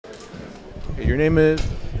Your name is?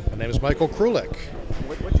 My name is Michael Krulik.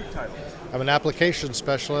 What's your title? I'm an application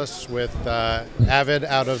specialist with Avid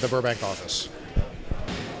out of the Burbank office.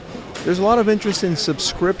 There's a lot of interest in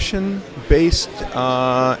subscription-based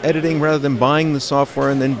editing rather than buying the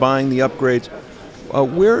software and then buying the upgrades.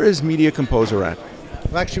 Where is Media Composer at?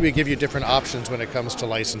 Well, actually, we give you different options when it comes to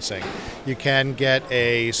licensing. You can get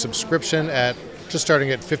a subscription at just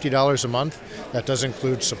starting at $50 a month. That does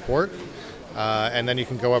include support. And then you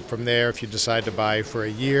can go up from there if you decide to buy for a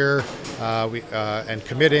year and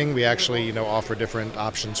committing. We actually offer different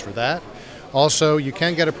options for that. Also, you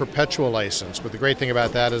can get a perpetual license, but the great thing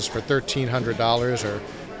about that is for $1,300 or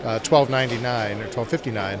 $1,299 or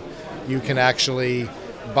 $1,259, you can actually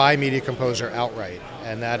buy Media Composer outright.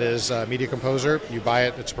 And that is Media Composer. You buy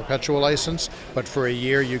it, it's a perpetual license, but for a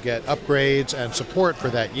year you get upgrades and support for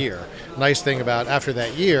that year. Nice thing about after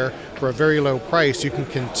that year, for a very low price, you can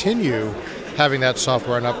continue having that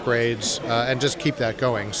software and upgrades and just keep that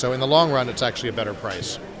going. So in the long run, it's actually a better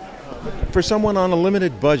price. For someone on a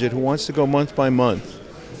limited budget who wants to go month by month,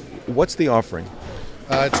 what's the offering?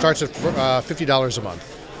 It starts at $50 a month,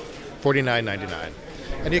 $49.99.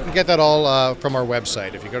 And you can get that all from our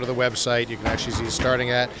website. If you go to the website, you can actually see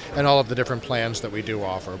starting at and all of the different plans that we do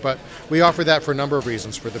offer. But we offer that for a number of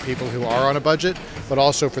reasons, for the people who are on a budget, but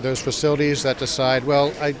also for those facilities that decide,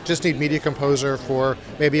 well, I just need Media Composer for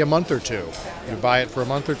maybe a month or two. You buy it for a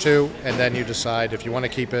month or two, and then you decide if you want to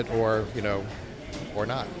keep it or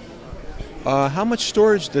not. How much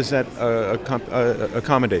storage does that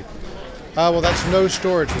accommodate? Well, that's no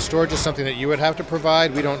storage. The storage is something that you would have to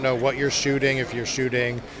provide. We don't know what you're shooting, if you're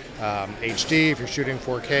shooting HD, if you're shooting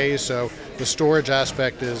 4K, so the storage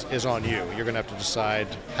aspect is on you. You're going to have to decide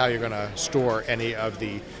how you're going to store any of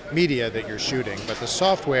the media that you're shooting, but the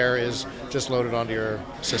software is just loaded onto your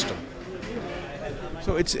system.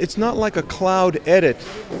 So it's not like a cloud edit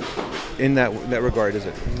in that regard, is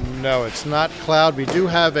it? No, it's not cloud. We do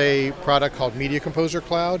have a product called Media Composer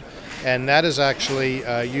Cloud, and that is actually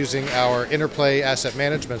using our Interplay asset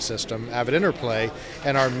management system, Avid Interplay,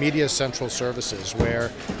 and our Media Central services,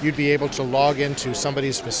 where you'd be able to log into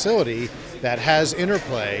somebody's facility that has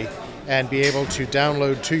Interplay and be able to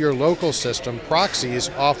download to your local system proxies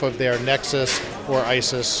off of their Nexus or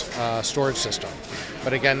ISIS storage system.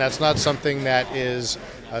 But again, that's not something that is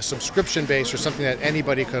subscription-based or something that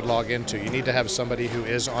anybody could log into. You need to have somebody who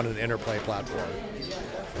is on an Interplay platform.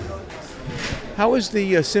 How is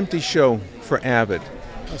the SMPTE show for Avid?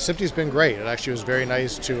 SMPTE's been great. It actually was very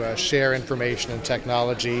nice to share information and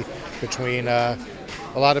technology between a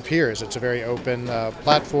lot of peers. It's a very open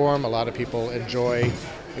platform. A lot of people enjoy,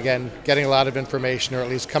 again, getting a lot of information, or at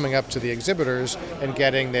least coming up to the exhibitors and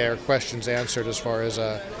getting their questions answered as far as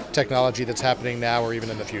technology that's happening now or even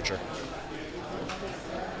in the future.